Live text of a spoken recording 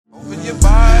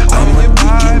I'm a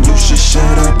deacon, you should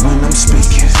shut up when I'm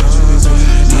speaking.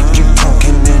 If you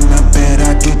talking, then I bet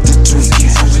I get to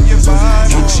tweaking.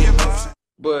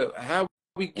 But how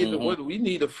we get to what we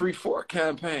need a free fork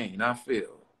campaign, I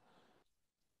feel.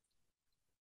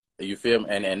 You feel me?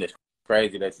 And it's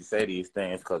crazy that you say these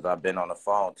things because I've been on the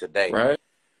phone today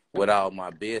with all my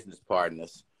business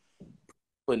partners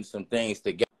putting some things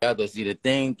together. See, the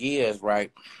thing is,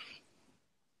 right,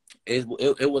 it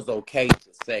was okay to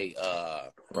say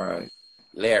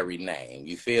Larry name.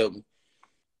 You feel me?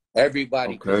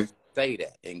 Everybody could say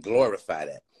that and glorify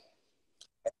that.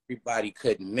 Everybody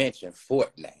couldn't mention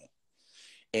Fort name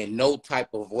in no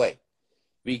type of way.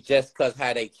 Just because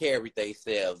how they carried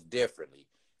themselves differently.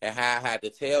 And how I had to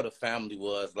tell the family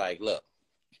was like, look,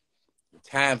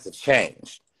 times have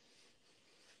changed.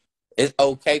 It's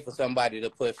okay for somebody to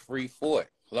put free Fort.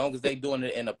 As long as they doing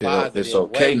it in a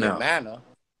positive way and manner.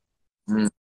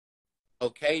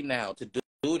 Okay now to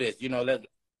do this. You know, let's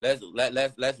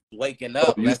waking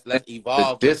up. Let's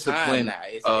evolve. The discipline now.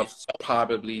 It's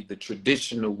probably the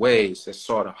traditional ways that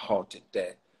sort of halted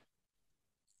that.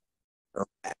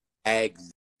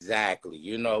 Exactly.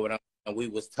 You know what we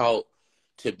was taught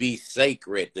to be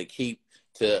sacred, to keep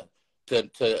to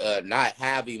not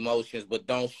have emotions, but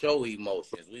don't show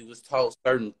emotions. We was taught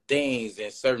certain things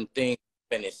been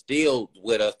instilled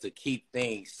with us to keep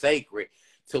things sacred.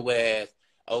 To where,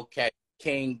 okay,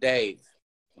 King Dave.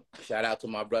 Shout out to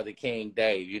my brother King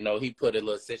Dave. You know, he put a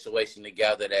little situation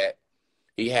together that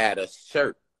he had a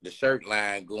shirt, the shirt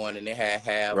line going, and it had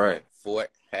half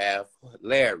Fort, half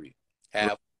Larry,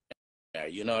 half.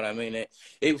 You know what I mean?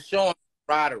 It was showing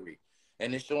camaraderie,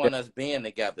 and it's showing us being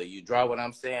together. You draw what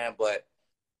I'm saying? But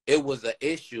it was an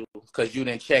issue because you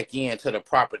didn't check in to the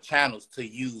proper channels to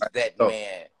use that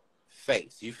man's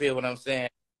face. You feel what I'm saying?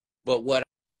 But what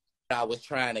I was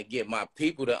trying to get my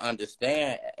people to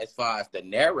understand as far as the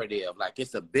narrative, like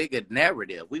it's a bigger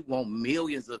narrative. We want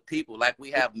millions of people, like we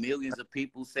have millions of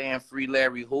people saying free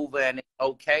Larry Hoover and it's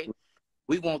okay.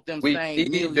 We want them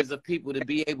same millions of people to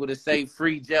be able to say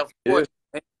free Jeff Fort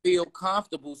and feel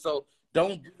comfortable. So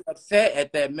don't be upset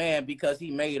at that man because he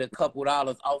made a couple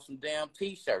dollars off some damn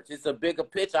T-shirts. It's a bigger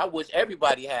picture. I wish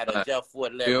everybody had a Jeff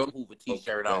Fort Larry Hoover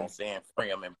T-shirt on saying free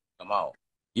him and bring them on.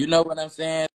 You know what I'm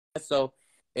saying? So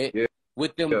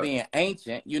with them being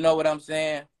ancient, you know what I'm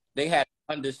saying? They had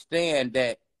to understand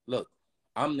that, look,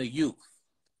 I'm the youth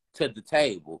to the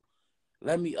table.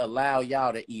 Let me allow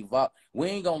y'all to evolve. We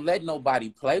ain't gonna let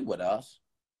nobody play with us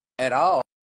at all.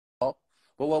 But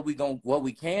what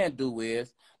we can do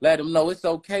is let them know it's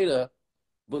okay to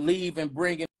believe in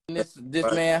bringing this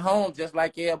man home just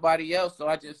like everybody else. So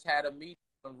I just had a meeting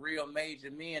with some real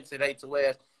major men today to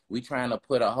where we trying to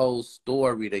put a whole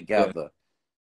story together